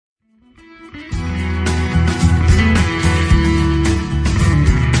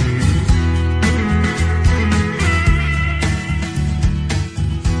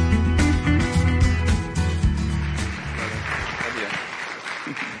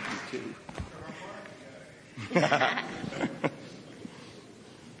too.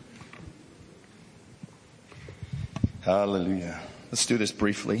 Hallelujah. Let's do this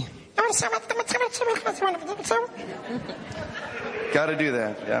briefly. Got to do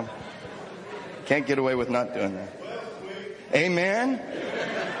that, yeah. Can't get away with not doing that. Amen.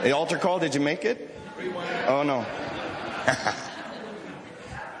 The altar call, did you make it? Oh, no.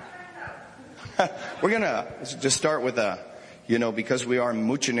 We're going to just start with because we are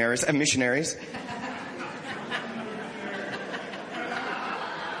missionaries.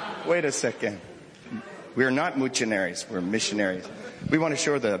 Wait a second. We are not missionaries. We're missionaries. We want to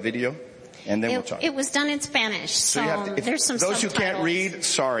show the video, and then we'll talk. It was done in Spanish, so there's some those subtitles. Who can't read,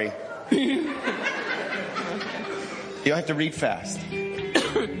 sorry. You'll have to read fast.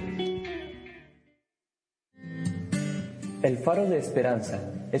 El Faro de Esperanza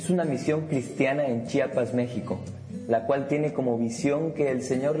es una misión cristiana en Chiapas, México, la cual tiene como visión que el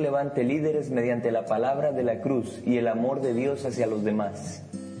Señor levante líderes mediante la palabra de la cruz y el amor de Dios hacia los demás.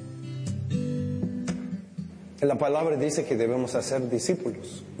 La palabra dice que debemos hacer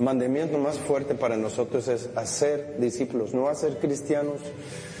discípulos. El mandamiento más fuerte para nosotros es hacer discípulos, no hacer cristianos,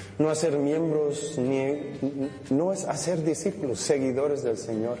 no hacer miembros, no es hacer discípulos, seguidores del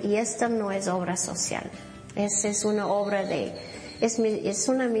Señor. Y esta no es obra social, es una obra es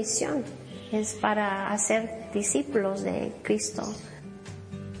una misión, es para hacer discípulos de Cristo.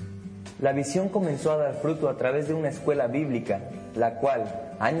 La visión comenzó a dar fruto a través de una escuela bíblica, la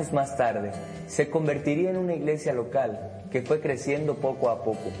cual, años más tarde, se convertiría en una iglesia local que fue creciendo poco a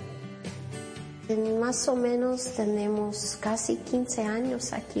poco. Más o menos tenemos casi 15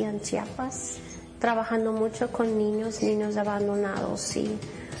 años aquí en Chiapas, trabajando mucho con niños abandonados y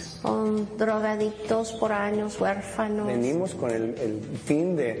drogadictos por años, huérfanos. Venimos con el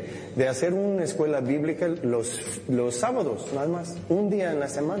fin de hacer una escuela bíblica los sábados, nada más, un día en la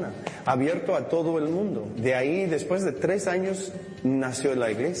semana, abierto a todo el mundo. De ahí, después de 3 años, nació la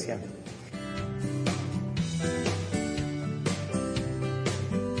iglesia.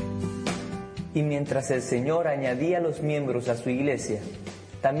 Y mientras el Señor añadía los miembros a su iglesia,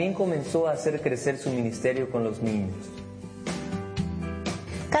 también comenzó a hacer crecer su ministerio con los niños.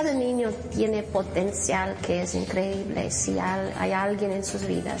 Cada niño tiene potencial que es increíble. Si hay alguien en sus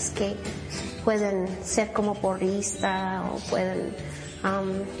vidas que pueden ser como porrista o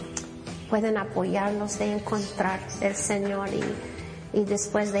pueden apoyarlos de encontrar el Señor y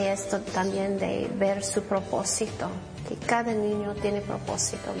después de esto también de ver su propósito. Que cada niño tiene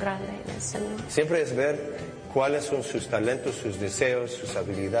propósito grande en el Señor. Siempre es ver cuáles son sus talentos, sus deseos, sus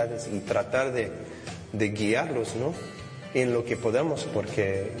habilidades y tratar de guiarlos, ¿no? En lo que podamos,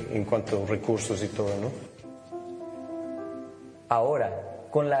 porque en cuanto a recursos y todo, ¿no? Ahora,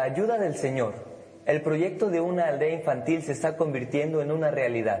 con la ayuda del Señor, el proyecto de una aldea infantil se está convirtiendo en una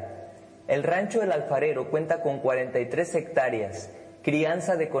realidad. El rancho del alfarero cuenta con 43 hectáreas,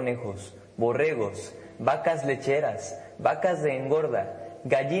 crianza de conejos, borregos, vacas lecheras, vacas de engorda,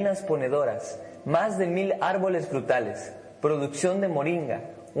 gallinas ponedoras, más de 1000 árboles frutales, producción de moringa,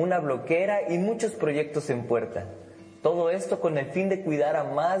 una bloquera y muchos proyectos en puerta. Todo esto con el fin de cuidar a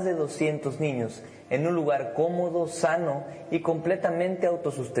más de 200 niños en un lugar cómodo, sano y completamente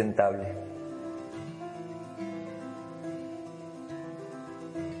autosustentable.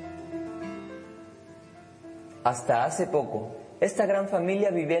 Hasta hace poco, esta gran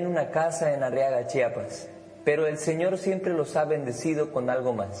familia vivía en una casa en Arriaga, Chiapas, pero el Señor siempre los ha bendecido con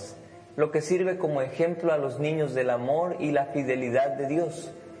algo más, lo que sirve como ejemplo a los niños del amor y la fidelidad de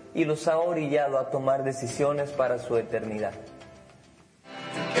Dios, y los ha orillado a tomar decisiones para su eternidad.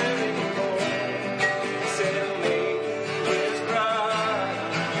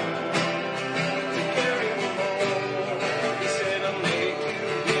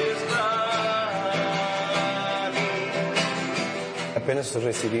 Apenas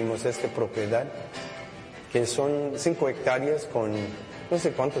recibimos esta propiedad, que son 5 hectáreas con no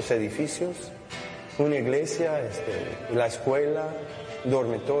sé cuántos edificios, una iglesia, la escuela,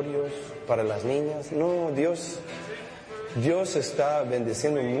 dormitorios para las niñas. No, Dios está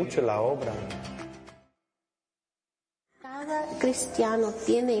bendeciendo mucho la obra. Cada cristiano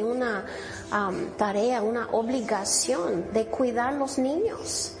tiene una tarea, una obligación de cuidar a los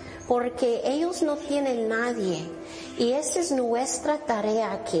niños, porque ellos no tienen nadie, y esa es nuestra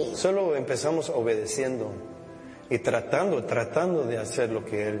tarea aquí. Solo empezamos obedeciendo y tratando de hacer lo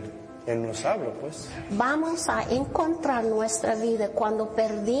que Él nos habla, pues. Vamos a encontrar nuestra vida cuando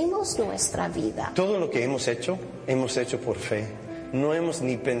perdimos nuestra vida. Todo lo que hemos hecho por fe. No hemos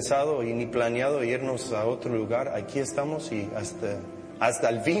ni pensado y ni planeado irnos a otro lugar. Aquí estamos y hasta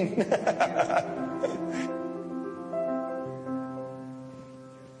el fin.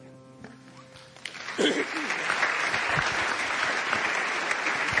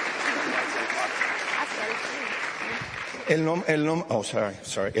 El nombre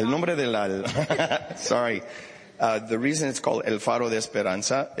de la, sorry. The reason it's called El Faro de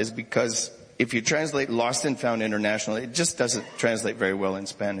Esperanza is because if you translate Lost and Found International, it just doesn't translate very well in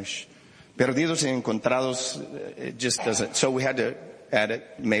Spanish. Perdidos y encontrados, it just doesn't. So we had to add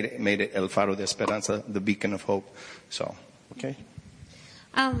it, made it El Faro de Esperanza, the beacon of hope. So, okay.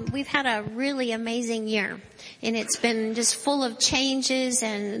 We've had a really amazing year, and it's been just full of changes.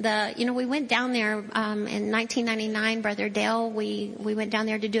 And we went down there in 1999, Brother Dale. We went down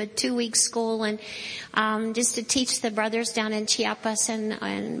there to do a 2-week school and just to teach the brothers down in Chiapas.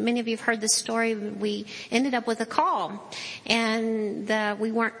 And many of you have heard the story. We ended up with a call, and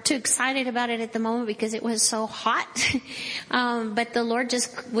we weren't too excited about it at the moment because it was so hot. But the Lord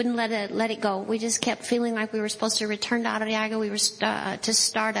just wouldn't let it go. We just kept feeling like we were supposed to return to Arriaga. We were to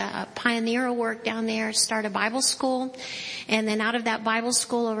start a pioneer work down there, start a Bible school. And then out of that Bible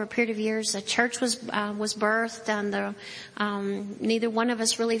school, over a period of years, a church was birthed, and neither one of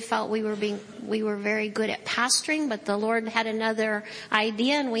us really felt we were very good at pastoring, but the Lord had another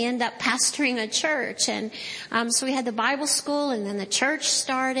idea, and we ended up pastoring a church. And so we had the Bible school, and then the church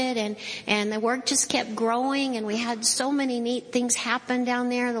started, and the work just kept growing, and we had so many neat things happen down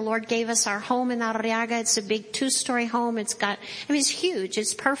there. The Lord gave us our home in Arriaga. It's a big 2-story home. It's huge.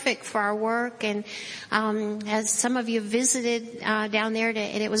 It's perfect for our work. And as some of you visited down there, and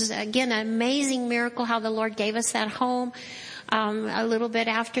it was again an amazing miracle how the Lord gave us that home. A little bit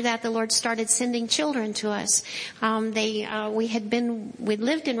after that, the Lord started sending children to us. We'd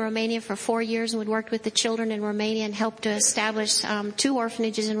lived in Romania for 4 years, and we'd worked with the children in Romania and helped to establish 2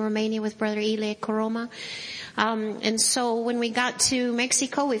 orphanages in Romania with Brother Ile Coroma. And so when we got to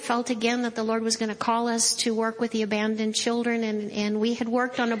Mexico, we felt again that the Lord was going to call us to work with the abandoned children. And we had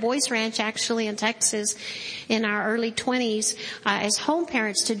worked on a boys ranch actually in Texas in our early 20s as home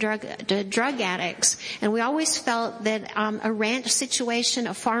parents to drug addicts. And we always felt that a ranch situation,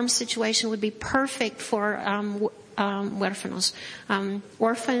 a farm situation would be perfect for orphans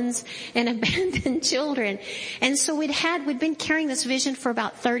and abandoned children. And so we'd been carrying this vision for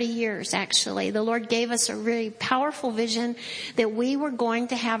about 30 years, actually. The Lord gave us a really powerful vision that we were going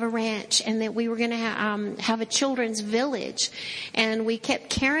to have a ranch and that we were going to have a children's village. And we kept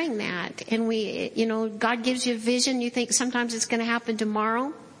carrying that. And God gives you a vision. You think sometimes it's going to happen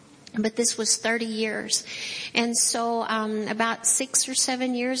tomorrow. But this was 30 years. And so, about 6 or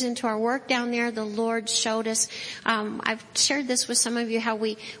 7 years into our work down there, the Lord showed us, I've shared this with some of you, how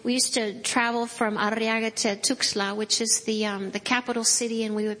we used to travel from Arriaga to Tuxtla, which is the capital city,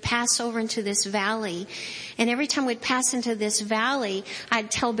 and we would pass over into this valley. And every time we'd pass into this valley, I'd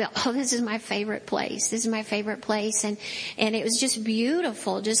tell Bill, this is my favorite place. This is my favorite place. And it was just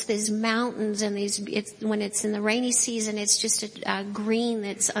beautiful, just these mountains and when it's in the rainy season, it's just a green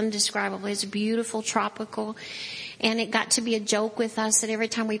that's indescribable. It's beautiful, tropical. And it got to be a joke with us that every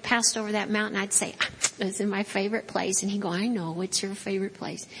time we passed over that mountain, I'd say, this is my favorite place. And he'd go, I know, it's your favorite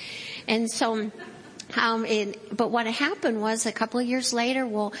place. And so, but what happened was a couple of years later,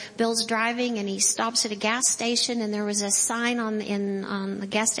 Bill's driving and he stops at a gas station, and there was a sign on the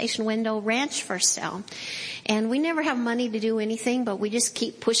gas station window, ranch for sale. And we never have money to do anything, but we just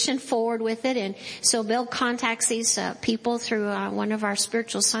keep pushing forward with it. And so Bill contacts these people through one of our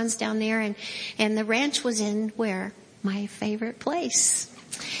spiritual sons down there, and the ranch was in where? My favorite place.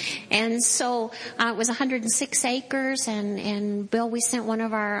 And so it was 106 acres, and Bill, we sent one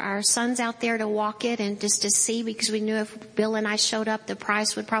of our sons out there to walk it and just to see, because we knew if Bill and I showed up, the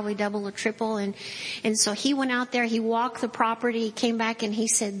price would probably double or triple. And so he went out there, he walked the property, he came back and he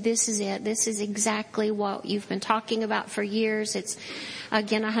said, this is it. This is exactly what you've been talking about for years. It's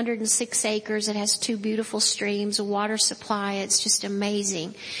again 106 acres. It has 2 beautiful streams, a water supply. It's just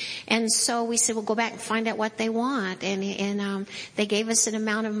amazing. And so we said, well, go back and find out what they want. And they gave us an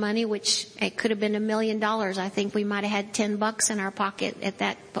amount of money, which it could have been $1 million. I think we might have had $10 in our pocket at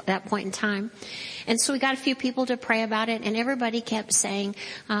that point in time. And so we got a few people to pray about it, and everybody kept saying,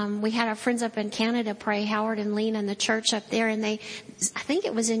 we had our friends up in Canada pray, Howard and Lena and the church up there, and I think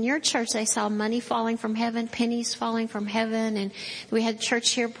it was in your church, they saw money falling from heaven, pennies falling from heaven, and we had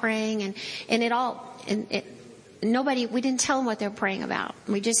church here praying, nobody, we didn't tell them what they were praying about.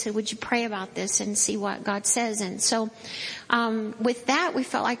 We just said, would you pray about this and see what God says? And so, with that, we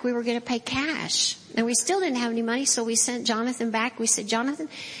felt like we were going to pay cash. And we still didn't have any money, so we sent Jonathan back. We said, Jonathan,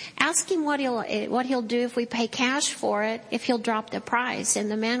 ask him what he'll do if we pay cash for it, if he'll drop the price. And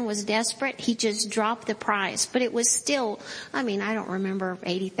the man was desperate. He just dropped the price. But it was still, I don't remember,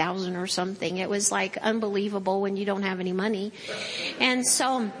 80,000 or something. It was like unbelievable when you don't have any money. And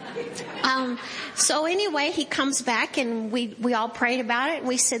so anyway, he comes back and we all prayed about it. And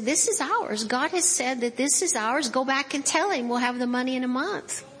we said, this is ours. God has said that this is ours. Go back and tell him we'll have the money in a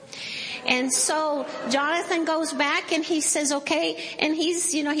month. And so Jonathan goes back and he says, okay. And he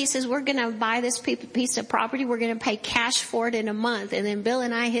says, we're going to buy this piece of property. We're going to pay cash for it in a month. And then Bill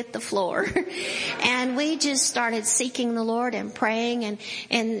and I hit the floor and we just started seeking the Lord and praying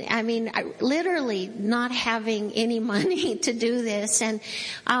literally not having any money to do this. And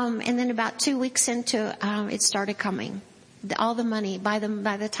then about 2 weeks into, it started coming. All the money, by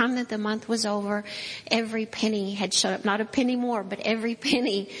the time that the month was over, every penny had showed up. Not a penny more, but every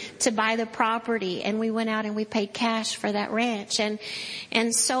penny to buy the property. And we went out and we paid cash for that ranch.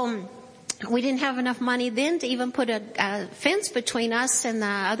 And so we didn't have enough money then to even put a fence between us and the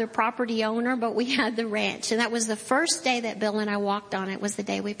other property owner, but we had the ranch. And that was the first day that Bill and I walked on it, was the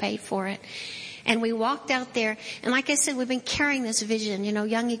day we paid for it. And we walked out there, and like I said, we've been carrying this vision.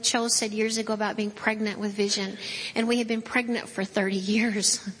 Young Cho said years ago about being pregnant with vision, and we had been pregnant for 30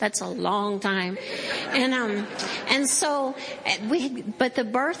 years. That's a long time. But the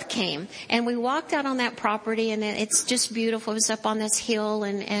birth came, and we walked out on that property, and it's just beautiful. It was up on this hill,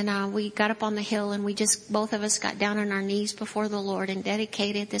 and we got up on the hill, and both of us got down on our knees before the Lord and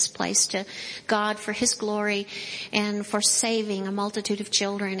dedicated this place to God for His glory and for saving a multitude of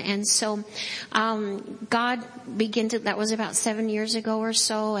children. And so, God began to, that was about 7 years ago or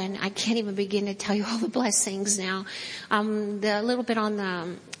so, and I can't even begin to tell you all the blessings now. The little bit on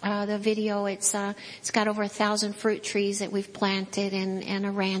the video, it's got over 1,000 fruit trees that we've planted and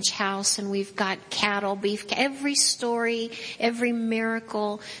a ranch house, and we've got cattle, beef, every story, every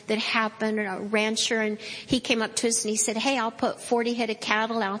miracle that happened. A rancher, and he came up to us and he said, hey, I'll put 40 head of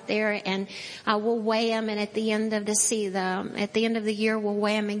cattle out there and we'll weigh them, and at the end of the year we'll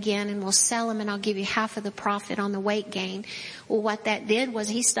weigh them again and we'll sell them, and I'll give you half of the profit on the weight gain. Well, what that did was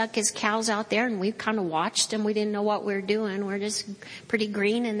he stuck his cows out there, and we kind of watched them. We didn't know what we were doing. We're just pretty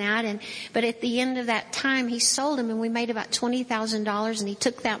green in that. But at the end of that time, he sold them, and we made about $20,000, and he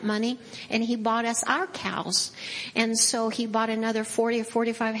took that money and he bought us our cows. And so he bought another 40 or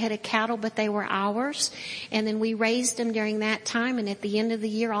 45 head of cattle, but they were ours. And then we raised them during that time. And at the end of the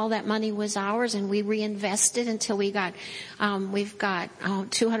year, all that money was ours, and we reinvested until we've got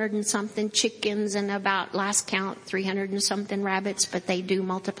 200 and something chickens and about, last count, 300 and something rabbits, but they do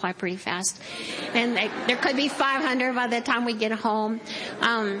multiply pretty fast. And there could be 500 by the time we get home.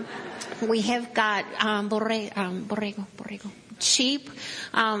 We have got borrego. Sheep,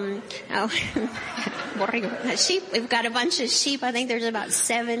 sheep. We've got a bunch of sheep. I think there's about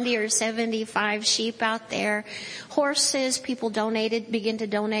 70 or 75 sheep out there. Horses, people begin to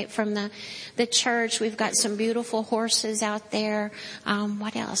donate from the church. We've got some beautiful horses out there.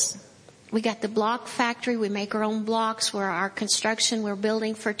 What else? We got the block factory. We make our own blocks. We're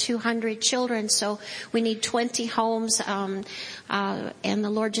building for 200 children. So we need 20 homes. And the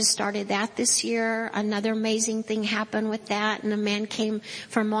Lord just started that this year. Another amazing thing happened with that. And a man came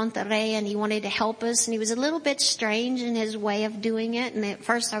from Monterrey, and he wanted to help us. And he was a little bit strange in his way of doing it. And at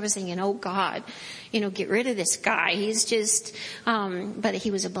first I was thinking, oh God, get rid of this guy. He's just, but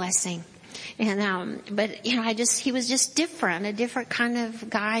he was a blessing. And, he was just different, a different kind of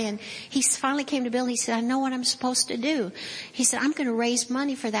guy. And he finally came to Bill. He said, I know what I'm supposed to do. He said, I'm going to raise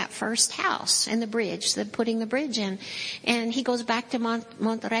money for that first house and the bridge, putting the bridge in. And he goes back to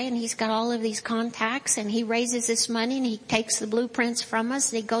Monterrey, and he's got all of these contacts, and he raises this money, and he takes the blueprints from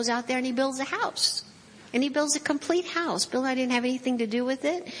us, and he goes out there and he builds a house. And he builds a complete house. Bill and I didn't have anything to do with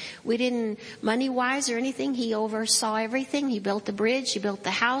it. We didn't, money-wise or anything. He oversaw everything. He built the bridge. He built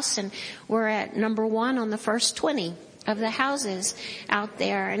the house. And we're at number 1 on the first 20 of the houses out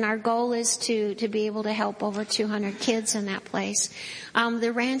there. And our goal is to be able to help over 200 kids in that place.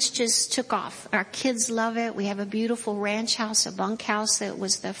 The ranch just took off. Our kids love it. We have a beautiful ranch house, a bunkhouse that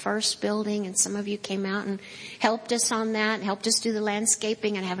was the first building, and some of you came out and helped us on that, and helped us do the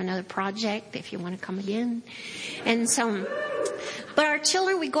landscaping, and have another project if you want to come again. And so, but our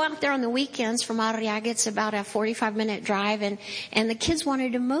children, we go out there on the weekends from Arriaga. It's about a 45-minute drive, and the kids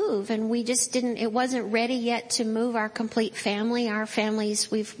wanted to move, and we just it wasn't ready yet to move our complete family. Our families,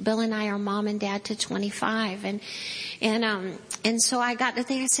 Bill and I are mom and dad to 25, And so I got to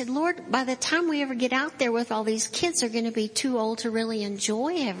think, I said, Lord, by the time we ever get out there with all these kids, they're going to be too old to really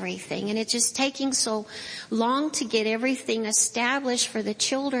enjoy everything. And it's just taking so long to get everything established for the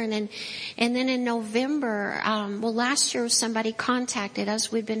children. And then in November, last year somebody contacted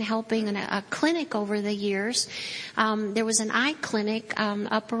us. We've been helping in a clinic over the years. There was an eye clinic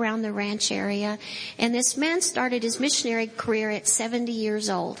up around the ranch area. And this man started his missionary career at 70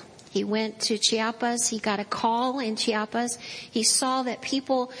 years old. He went to Chiapas. He got a call in Chiapas. He saw that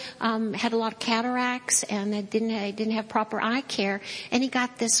people had a lot of cataracts and they didn't have proper eye care. And he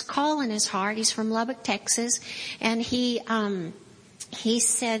got this call in his heart. He's from Lubbock, Texas, and he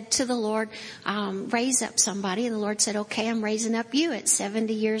said to the Lord, raise up somebody. And the Lord said, okay, I'm raising up you at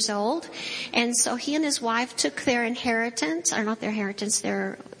 70 years old. And so he and his wife took their inheritance, or not their inheritance,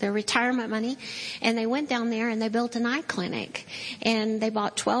 their retirement money, and they went down there and they built an eye clinic. And they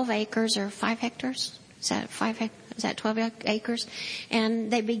bought 12 acres or 5 hectares. Is that 12 acres?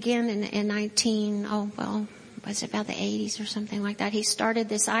 And they began was about the 80s or something like that. He started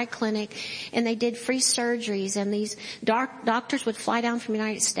this eye clinic, and they did free surgeries, and these doctors would fly down from the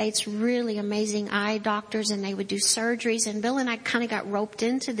United States, really amazing eye doctors, and they would do surgeries. And Bill and I kind of got roped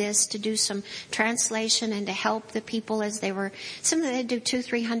into this to do some translation and to help the people as they were, some of them do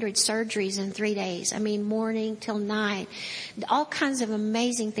 200-300 surgeries in 3 days. I mean, morning till night. All kinds of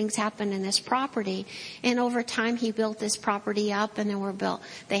amazing things happened in this property. And over time, he built this property up, and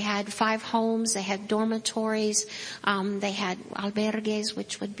they had 5 homes, they had dormitories, they had albergues,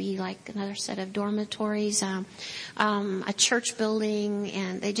 which would be like another set of dormitories, a church building,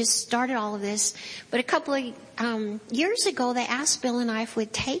 and they just started all of this. But a couple of years ago, they asked Bill and I if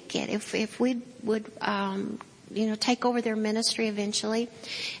we'd take it, if we would take over their ministry eventually.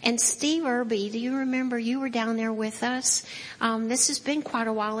 And Steve Irby, do you remember, you were down there with us? This has been quite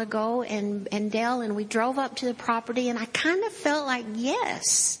a while ago, and Dale, and we drove up to the property, and I kind of felt like,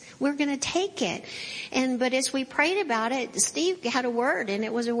 yes, we're going to take it. But as we prayed about it, Steve had a word, and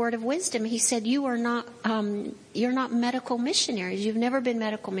it was a word of wisdom. He said, you're not medical missionaries. You've never been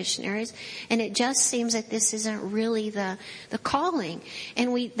medical missionaries. And it just seems that this isn't really the calling.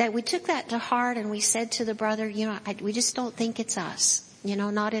 And we took that to heart, and we said to the brother, we just don't think it's us,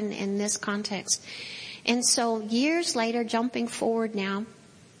 not in this context. And so years later, jumping forward now,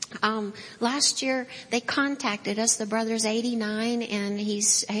 last year they contacted us. The brother's 89, and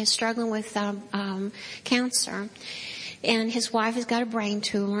he's struggling with cancer, and his wife has got a brain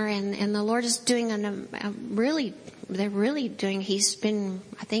tumor, and the Lord is doing I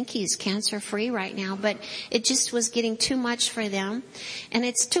think he's cancer free right now, but it just was getting too much for them, and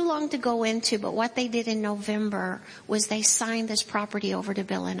it's too long to go into. But what they did in November was they signed this property over to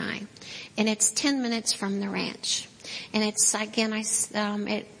Bill and I, and it's 10 minutes from the ranch. And it's, again,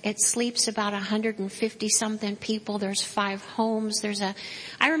 it sleeps about 150 something people. There's 5 homes.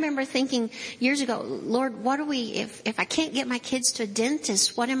 I remember thinking years ago, Lord, if I can't get my kids to a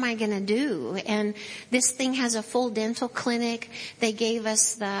dentist, what am I going to do? And this thing has a full dental clinic. They gave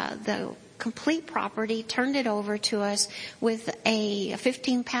us the complete property, turned it over to us with a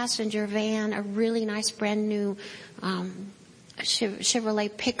 15-passenger van, a really nice brand new,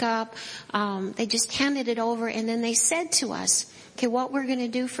 Chevrolet pickup. They just handed it over, and then they said to us, okay, what we're going to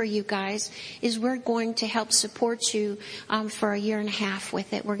do for you guys is we're going to help support you for a year and a half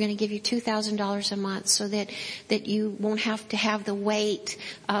with it. We're going to give you $2,000 a month so that you won't have to have the weight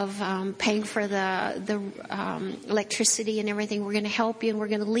of paying for the electricity and everything. We're going to help you, and we're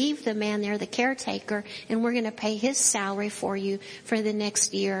going to leave the man there, the caretaker, and we're going to pay his salary for you for the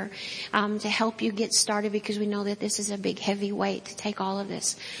next year to help you get started, because we know that this is a big, heavy weight to take all of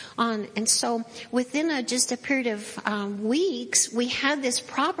this on. And so within just a period of weeks, we had this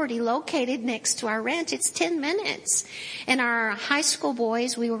property located next to our ranch. It's 10 minutes. And our high school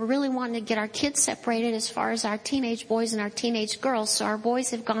boys, we were really wanting to get our kids separated as far as our teenage boys and our teenage girls. So our boys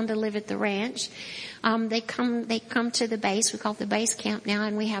have gone to live at the ranch. They come to the base. We call it the base camp now,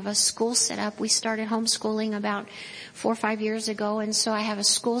 and we have a school set up. We started homeschooling about 4 or 5 years ago, and so I have a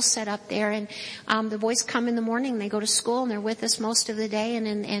school set up there, and the boys come in the morning, they go to school, and they're with us most of the day, and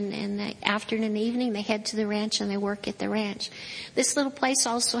in the afternoon and the evening they head to the ranch and they work at the ranch. This little place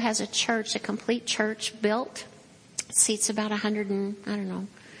also has a church, a complete church built. It seats about 100 and,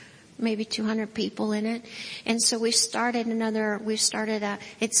 maybe 200 people in it. And so we're starting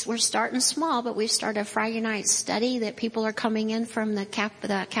small, but we've started a Friday night study that people are coming in from the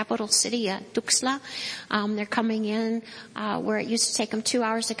capital city, Tuxtla. They're coming in, where it used to take them 2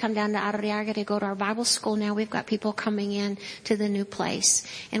 hours to come down to Arriaga to go to our Bible school. Now we've got people coming in to the new place.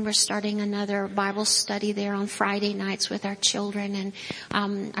 And we're starting another Bible study there on Friday nights with our children. And,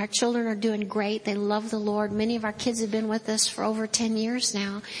 our children are doing great. They love the Lord. Many of our kids have been with us for over 10 years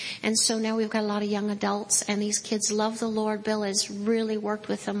now. And so now we've got a lot of young adults, and these kids love the Lord. Bill has really worked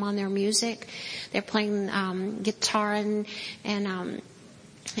with them on their music. They're playing guitar and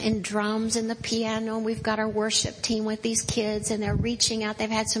drums and the piano. We've got our worship team with these kids, and they're reaching out. They've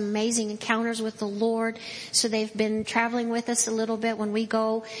had some amazing encounters with the Lord. So they've been traveling with us a little bit when we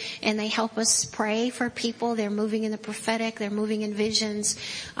go, and they help us pray for people. They're moving in the prophetic. They're moving in visions.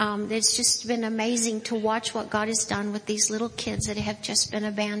 It's just been amazing to watch what God has done with these little kids that have just been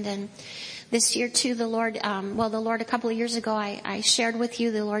abandoned. This year too, the Lord, a couple of years ago, I shared with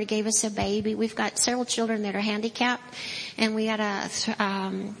you, the Lord gave us a baby. We've got several children that are handicapped, and we had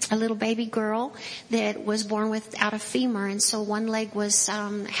a little baby girl that was born without a femur, and so one leg was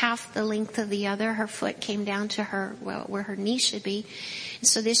half the length of the other. Her foot came down to where her knee should be. And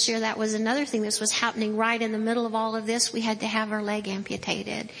so this year, that was another thing. This was happening right in the middle of all of this. We had to have her leg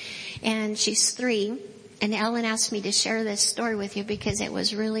amputated, and she's 3. And Ellen asked me to share this story with you because it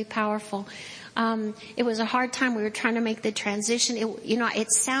was really powerful. It was a hard time. We were trying to make the transition.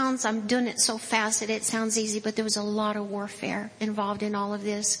 I'm doing it so fast that it sounds easy, but there was a lot of warfare involved in all of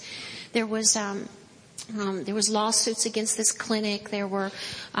this. There was lawsuits against this clinic. There were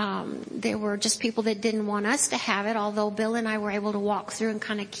just people that didn't want us to have it, although Bill and I were able to walk through and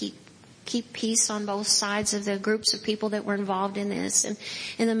kind of keep peace on both sides of the groups of people that were involved in this. And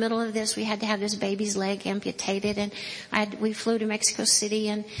in the middle of this, we had to have this baby's leg amputated, and we flew to Mexico City,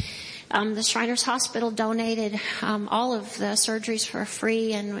 and the Shriners Hospital donated all of the surgeries for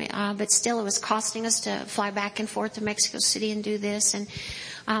free, and but still it was costing us to fly back and forth to Mexico City and do this. And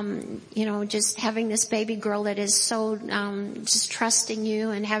just having this baby girl that is so just trusting you,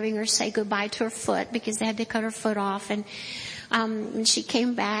 and having her say goodbye to her foot because they had to cut her foot off. And she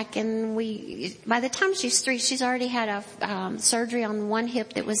came back, and by the time she's 3, she's already had a surgery on one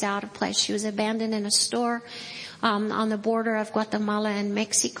hip that was out of place. She was abandoned in a store on the border of Guatemala and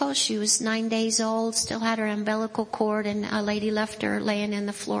Mexico. She was 9 days old, still had her umbilical cord, and a lady left her laying in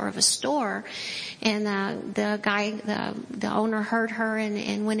the floor of a store. And the owner heard her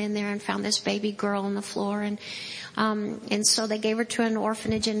and went in there and found this baby girl on the floor. And so they gave her to an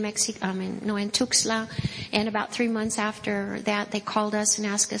orphanage in in Tuxtla. And about 3 months after that, they called us and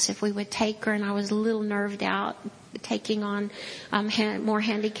asked us if we would take her. And I was a little nerved out taking on more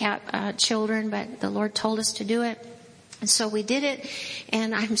handicapped children, but the Lord told us to do it. And so we did it,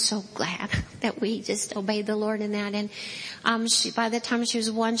 and I'm so glad that we just obeyed the Lord in that. And by the time she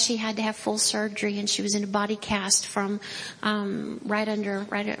was 1, she had to have full surgery, and she was in a body cast from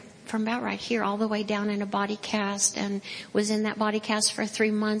about right here all the way down in a body cast, and was in that body cast for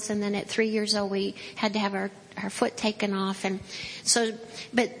 3 months. And then at 3 years old, we had to have her foot taken off. And so,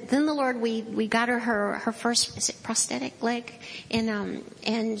 but then the Lord, we got her first, prosthetic leg.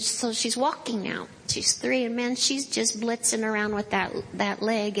 And so she's walking now. She's 3, and man, she's just blitzing around with that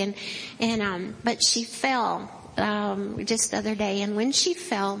leg. But she fell, just the other day. And when she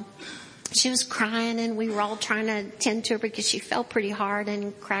fell, she was crying, and we were all trying to tend to her because she fell pretty hard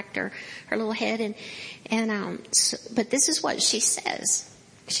and cracked her little head. But this is what she says.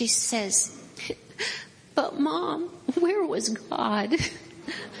 She says, "But Mom, where was God?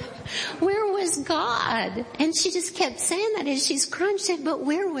 Where was God?" And she just kept saying that as she's crying. She said, "But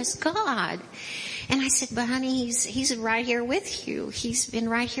where was God?" And I said, "But honey, he's right here with you. He's been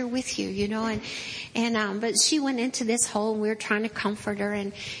right here with you, but she went into this hole, and we were trying to comfort her,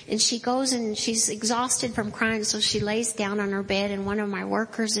 and she goes, and she's exhausted from crying, so she lays down on her bed, and one of my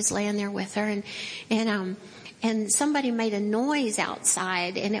workers is laying there with her, and somebody made a noise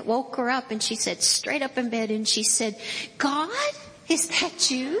outside, and it woke her up, and she said straight up in bed, and she said, "God, is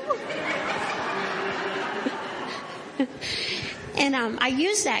that you?" And I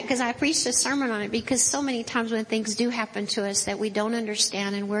use that because I preached a sermon on it, because so many times when things do happen to us that we don't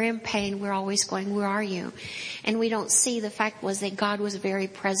understand and we're in pain, we're always going, "Where are you?" And we don't see the fact was that God was very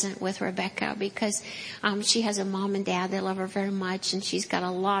present with Rebecca, because she has a mom and dad that love her very much, and she's got a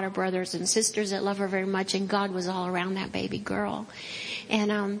lot of brothers and sisters that love her very much, and God was all around that baby girl.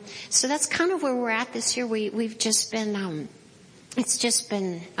 And so that's kind of where we're at this year. We've just been it's just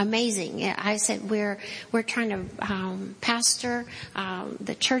been amazing. I said we're trying to pastor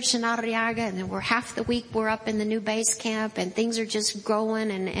the church in Arriaga, and then we're half the week we're up in the new base camp, and things are just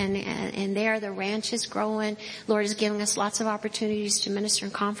growing, and there the ranch is growing. Lord is giving us lots of opportunities to minister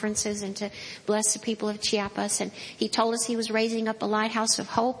in conferences and to bless the people of Chiapas. And He told us He was raising up a lighthouse of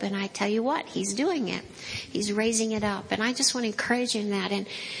hope, and I tell you what, He's doing it. He's raising it up, and I just want to encourage you in that. And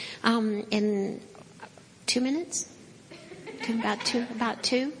in 2 minutes. About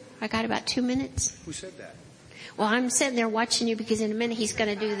two. I got about 2 minutes. Who said that? Well, I'm sitting there watching you because in a minute he's going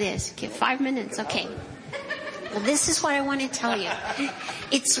to do this. Okay, 5 minutes. Okay. Well, this is what I want to tell you.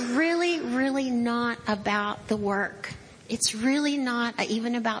 It's really, really not about the work. It's really not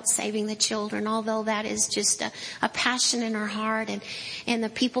even about saving the children, although that is just a passion in our heart, and the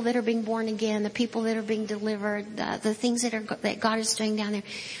people that are being born again, the people that are being delivered, the things that God is doing down there.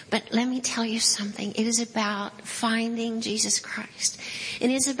 But let me tell you something. It is about finding Jesus Christ. It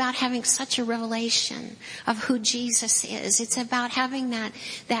is about having such a revelation of who Jesus is. It's about having that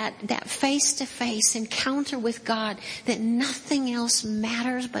face-to-face encounter with God, that nothing else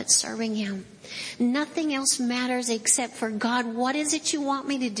matters but serving Him. Nothing else matters except for God. What is it you want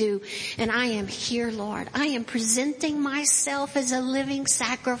me to do? And I am here, Lord. I am presenting myself as a living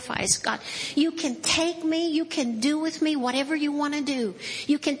sacrifice. God, you can take me. You can do with me whatever you want to do.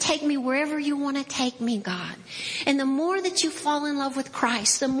 You can take me wherever you want to take me, God. And the more that you fall in love with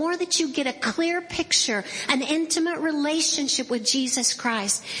Christ, the more that you get a clear picture, an intimate relationship with Jesus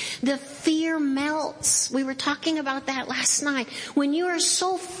Christ, the fear melts. We were talking about that last night. When you are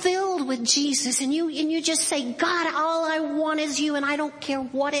so filled with Jesus, and you just say, God, all I want is you, and I don't care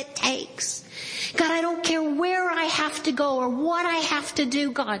what it takes. God, I don't care where I have to go or what I have to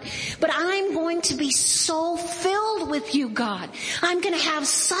do, God, but I'm going to be so filled with you, God. I'm going to have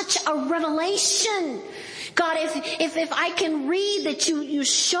such a revelation. God, if I can read that you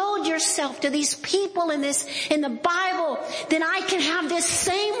showed yourself to these people in the Bible, then I can have this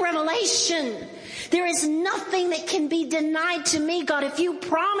same revelation. There is nothing that can be denied to me, God, if you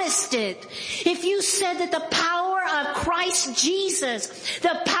promised it. If you said that the power of Christ Jesus,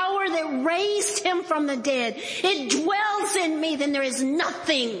 the power that raised Him from the dead, it dwells in me, then there is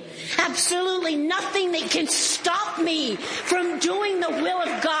nothing, absolutely nothing that can stop me from doing the will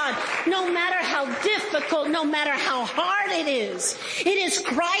of God, no matter how difficult, no matter how hard it is. It is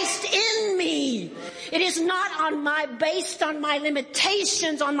Christ in me. It is not based on my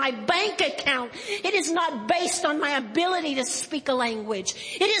limitations, on my bank account. It is not based on my ability to speak a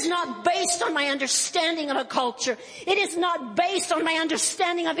language. It is not based on my understanding of a culture. It is not based on my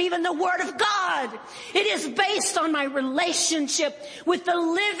understanding of even the Word of God. It is based on my relationship with the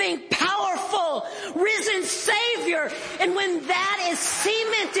living, powerful, risen Savior. And when that is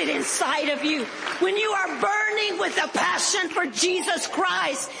cemented inside of you, when you are burning with a passion for Jesus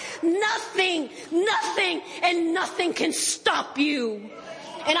Christ, nothing can stop you.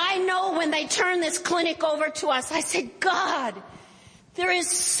 And I know when they turned this clinic over to us, I said, God, there is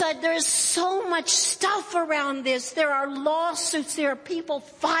so much stuff around this. There are lawsuits. There are people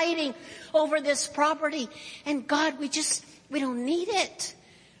fighting over this property. And God, we don't need it.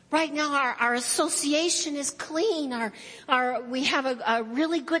 Right now, our association is clean. We have a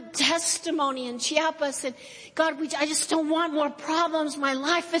really good testimony in Chiapas. And God, I just don't want more problems. My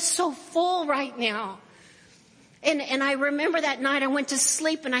life is so full right now. And I remember that night I went to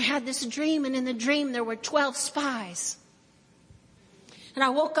sleep and I had this dream, and in the dream there were 12 spies. And I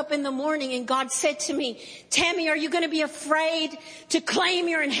woke up in the morning and God said to me, Tammy, are you going to be afraid to claim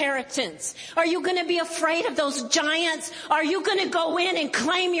your inheritance? Are you going to be afraid of those giants? Are you going to go in and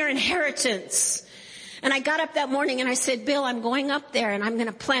claim your inheritance? And I got up that morning and I said, Bill, I'm going up there and I'm going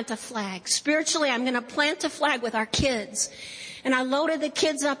to plant a flag. Spiritually, I'm going to plant a flag with our kids. And I loaded the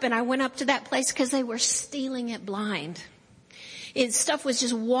kids up and I went up to that place because they were stealing it blind. Stuff was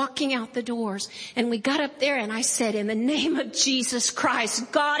just walking out the doors. And we got up there and I said, in the name of Jesus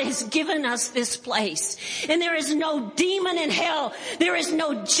Christ, God has given us this place. And there is no demon in hell. There is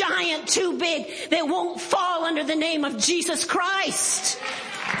no giant too big that won't fall under the name of Jesus Christ.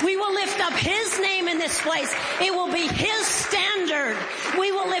 We will lift up His name in this place. It will be His standard.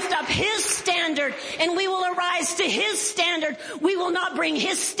 We will lift up His standard and we will arise to His standard. We will not bring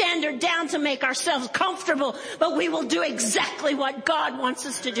His standard down to make ourselves comfortable, but we will do exactly what God wants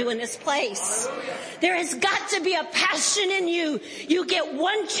us to do in this place. There has got to be a passion in you. You get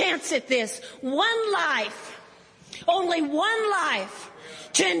one chance at this, one life, only one life,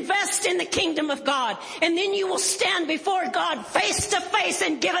 to invest in the kingdom of God. And then you will stand before God face to face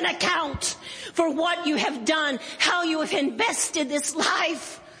and give an account for what you have done, how you have invested this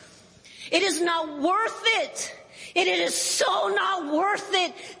life. It is not worth it It is so not worth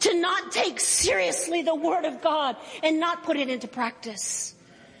it to not take seriously the Word of God and not put it into practice.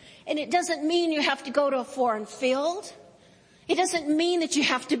 And it doesn't mean you have to go to a foreign field. It doesn't mean that you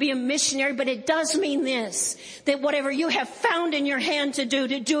have to be a missionary, but it does mean this, that whatever you have found in your hand to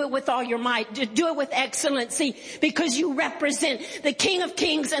do it with all your might, to do it with excellency, because you represent the King of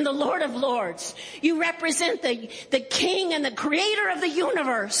Kings and the Lord of Lords. You represent the King and the Creator of the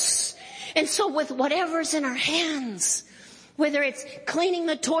universe. And so with whatever's in our hands, whether it's cleaning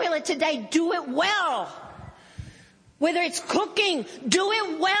the toilet today, do it well. Whether it's cooking, do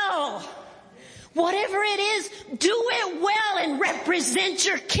it well. Whatever it is, do it well and represent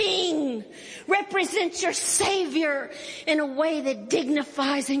your King. Represent your Savior in a way that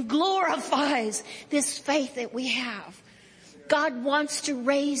dignifies and glorifies this faith that we have. God wants to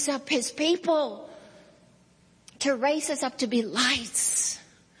raise up His people, to raise us up to be lights,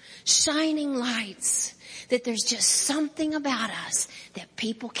 shining lights, that there's just something about us that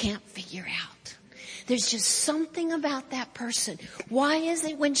people can't figure out. There's just something about that person. Why is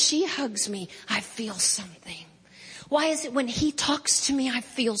it when she hugs me, I feel something? Why is it when he talks to me, I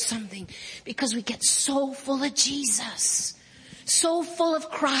feel something? Because we get so full of Jesus, so full of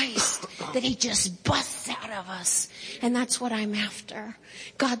Christ, that He just busts out of us. And that's what I'm after.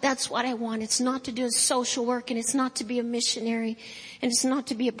 God, that's what I want. It's not to do social work, and it's not to be a missionary, and it's not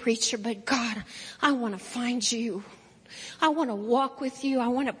to be a preacher. But God, I want to find You. I want to walk with You. I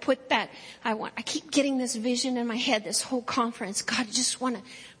want to put that, I keep getting this vision in my head, this whole conference. God, I just want to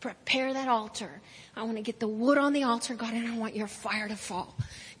prepare that altar. I want to get the wood on the altar, God, and I want Your fire to fall.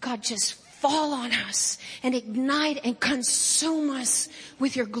 God, just fall on us and ignite and consume us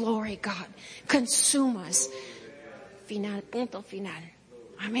with Your glory, God. Consume us. Final, punto final.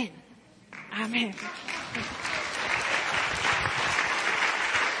 Amen. Amen.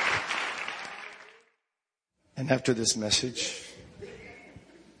 And after this message,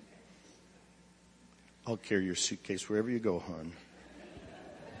 I'll carry your suitcase wherever you go, hon.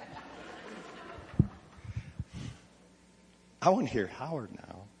 I want to hear Howard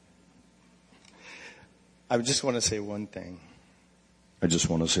now. I just want to say one thing.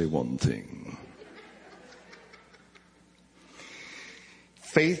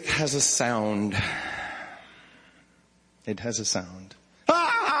 Faith has a sound. It has a sound.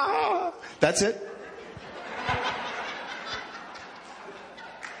 Ah! That's it.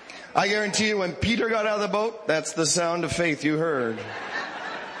 I guarantee you when Peter got out of the boat, that's the sound of faith you heard.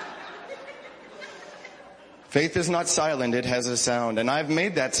 Faith is not silent, it has a sound. And I've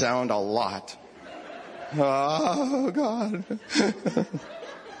made that sound a lot. Oh, God.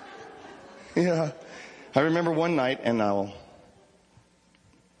 Yeah. I remember one night, and I'll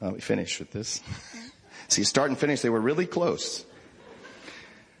finish with this. See, start and finish, they were really close.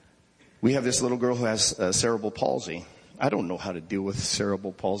 We have this little girl who has cerebral palsy. I don't know how to deal with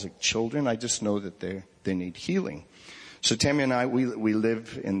cerebral palsy children. I just know that they need healing. So Tammy and I, we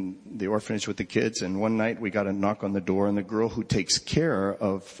live in the orphanage with the kids, and one night we got a knock on the door, and the girl who takes care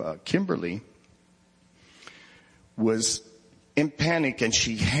of Kimberly was in panic, and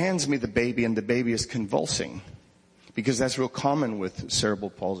she hands me the baby, and the baby is convulsing. Because that's real common with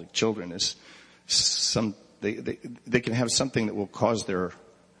cerebral palsy children, is they can have something that will cause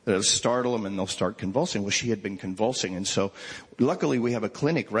that'll startle them and they'll start convulsing. Well, she had been convulsing. And so luckily we have a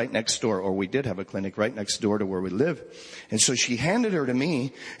clinic right next door, or we did have a clinic right next door to where we live. And so she handed her to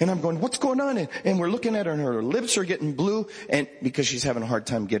me, and I'm going, what's going on? And we're looking at her, and her lips are getting blue, and because she's having a hard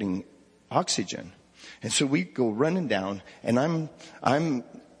time getting oxygen. And so we go running down, and I'm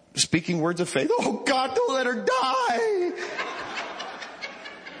speaking words of faith. Oh God, don't let her die.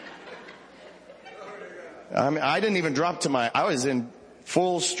 I mean, I didn't even drop I was in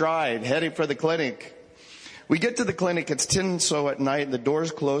full stride, heading for the clinic. We get to the clinic, it's 10 so at night, the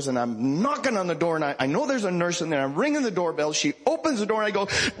door's closed, and I'm knocking on the door, and I know there's a nurse in there. I'm ringing the doorbell. She opens the door, and I go,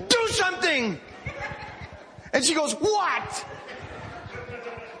 do something! And she goes, what?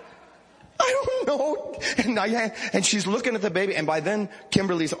 I don't know. And she's looking at the baby, and by then,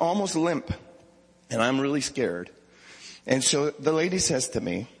 Kimberly's almost limp. And I'm really scared. And so the lady says to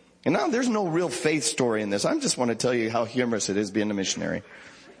me, and now there's no real faith story in this. I just want to tell you how humorous it is being a missionary.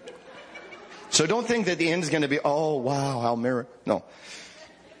 So don't think that the end is going to be, oh, wow, how miracle. No.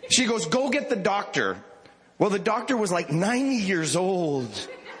 She goes, go get the doctor. Well, the doctor was like 90 years old.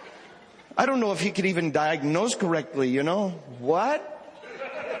 I don't know if he could even diagnose correctly, you know. What?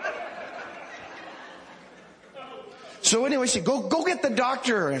 So anyway, she go get the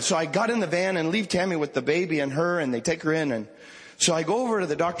doctor. And so I got in the van and leave Tammy with the baby and her, and they take her in. And So I go over to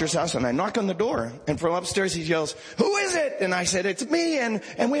the doctor's house and I knock on the door, and from upstairs he yells, "Who is it?" And I said, "It's me, and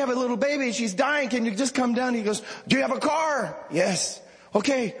we have a little baby. She's dying. Can you just come down?" He goes, "Do you have a car?" "Yes."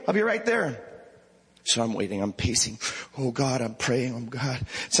 "Okay, I'll be right there." So I'm waiting, I'm pacing. Oh God, I'm praying. Oh God,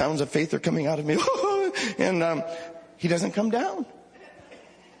 sounds of faith are coming out of me. And he doesn't come down.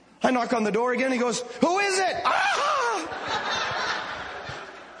 I knock on the door again. He goes, "Who is it?" "Ah!"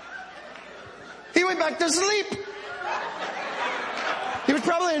 He went back to sleep. He was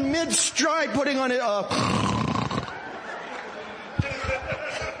probably in mid-stride putting on it.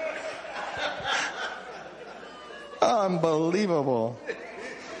 Unbelievable.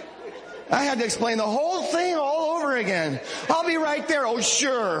 I had to explain the whole thing all over again. "I'll be right there." "Oh,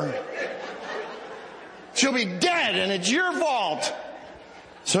 sure. She'll be dead and it's your fault."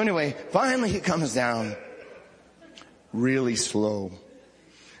 So anyway, finally he comes down. Really slow.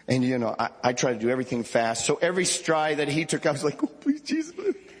 And you know, I try to do everything fast. So every stride that he took, I was like, "Oh, please, Jesus."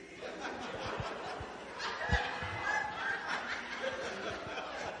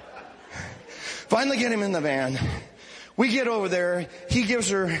 Finally get him in the van. We get over there. He gives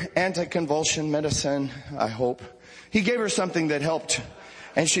her anticonvulsion medicine, I hope. He gave her something that helped.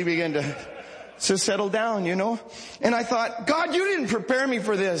 And she began to settle down, you know. And I thought, God, you didn't prepare me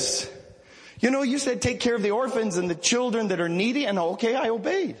for this. You know, you said take care of the orphans and the children that are needy. And okay, I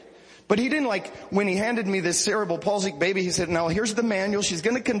obeyed. But he didn't, like, when he handed me this cerebral palsy baby, he said, "Now here's the manual. She's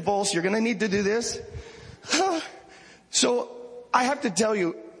going to convulse. You're going to need to do this." So I have to tell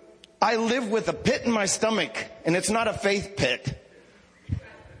you, I live with a pit in my stomach, and it's not a faith pit.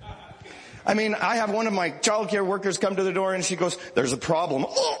 I mean, I have one of my child care workers come to the door and she goes, "There's a problem."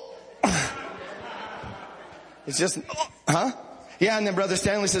 It's just, huh? Yeah, and then Brother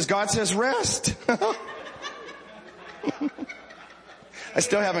Stanley says, "God says rest." I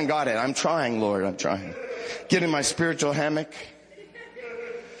still haven't got it. I'm trying, Lord. I'm trying. Get in my spiritual hammock.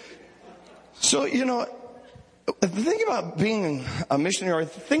 So, you know, the thing about being a missionary, or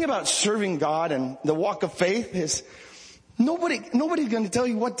the thing about serving God and the walk of faith is nobody's going to tell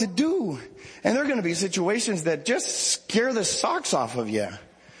you what to do. And there are going to be situations that just scare the socks off of you.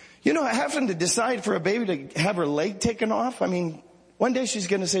 You know, having to decide for a baby to have her leg taken off. I mean, one day she's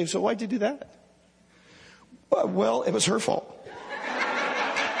going to say, "So why'd you do that?" Well, it was her fault.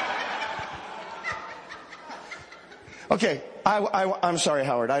 Okay, I'm sorry,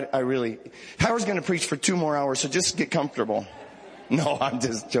 Howard. Howard's going to preach for 2 more hours, so just get comfortable. No, I'm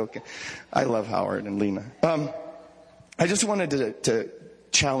just joking. I love Howard and Lena. I just wanted to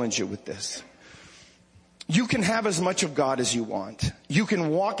challenge you with this. You can have as much of God as you want. You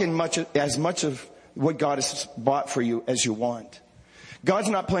can walk in as much of what God has bought for you as you want. God's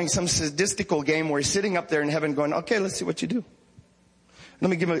not playing some sadistical game where he's sitting up there in heaven going, "Okay, let's see what you do. Let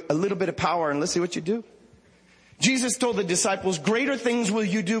me give him a little bit of power and let's see what you do." Jesus told the disciples, "Greater things will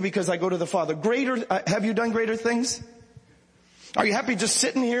you do because I go to the Father." Have you done greater things? Are you happy just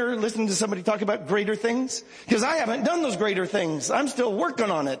sitting here listening to somebody talk about greater things? Because I haven't done those greater things. I'm still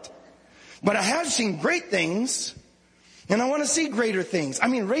working on it. But I have seen great things, and I want to see greater things. I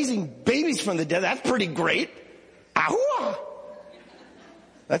mean, raising babies from the dead, that's pretty great. Ahua!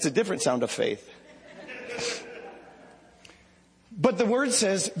 That's a different sound of faith. But the word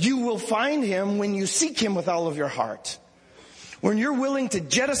says you will find him when you seek him with all of your heart. When you're willing to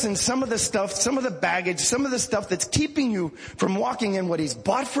jettison some of the stuff, some of the baggage, some of the stuff that's keeping you from walking in what he's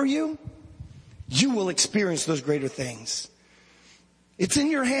bought for you, you will experience those greater things. It's in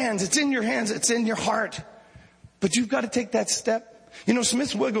your hands. It's in your hands. It's in your heart. But you've got to take that step. You know,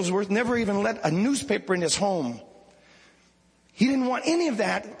 Smith Wigglesworth never even let a newspaper in his home. He didn't want any of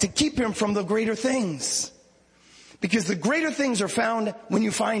that to keep him from the greater things. Because the greater things are found when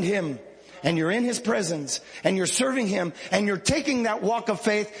you find him and you're in his presence and you're serving him and you're taking that walk of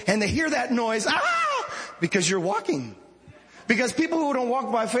faith and they hear that noise, because you're walking. Because people who don't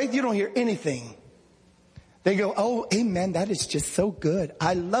walk by faith, you don't hear anything. They go, "Oh, amen, that is just so good."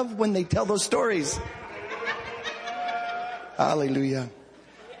 I love when they tell those stories. Hallelujah.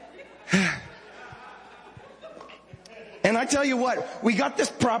 And I tell you what, we got this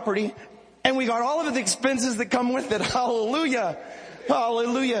property and we got all of the expenses that come with it. Hallelujah.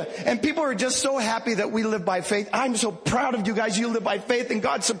 Hallelujah. And people are just so happy that we live by faith. I'm so proud of you guys. You live by faith and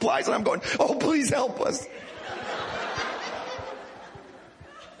God supplies. And I'm going, "Oh, please help us."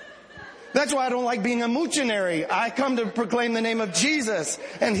 That's why I don't like being a missionary. I come to proclaim the name of Jesus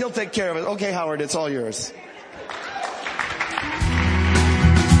and he'll take care of it. Okay, Howard, it's all yours.